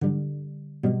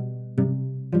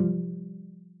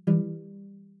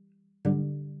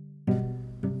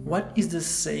What is the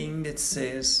saying that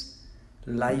says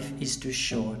life is too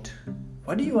short?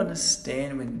 What do you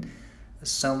understand when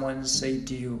someone say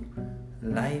to you,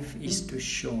 life is too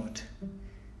short?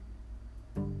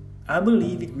 I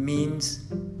believe it means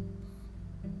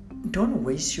don't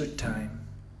waste your time.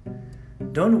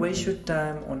 Don't waste your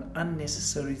time on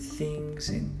unnecessary things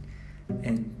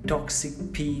and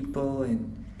toxic people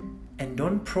and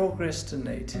don't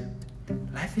procrastinate.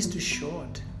 Life is too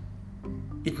short.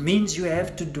 It means you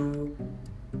have to do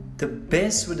the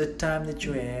best with the time that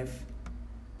you have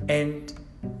and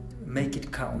make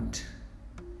it count.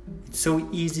 It's so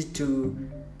easy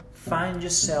to find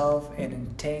yourself and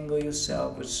entangle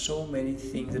yourself with so many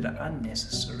things that are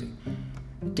unnecessary.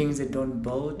 Things that don't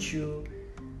build you,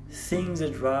 things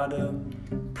that rather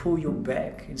pull you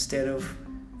back instead of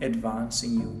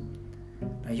advancing you.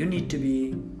 Now you need to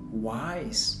be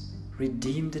wise.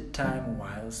 Redeem the time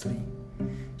wisely.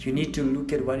 You need to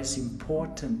look at what is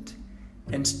important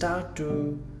and start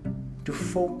to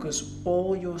focus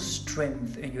all your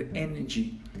strength and your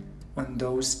energy on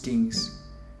those things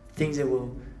that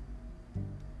will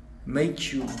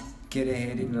make you get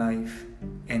ahead in life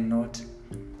and not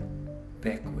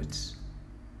backwards.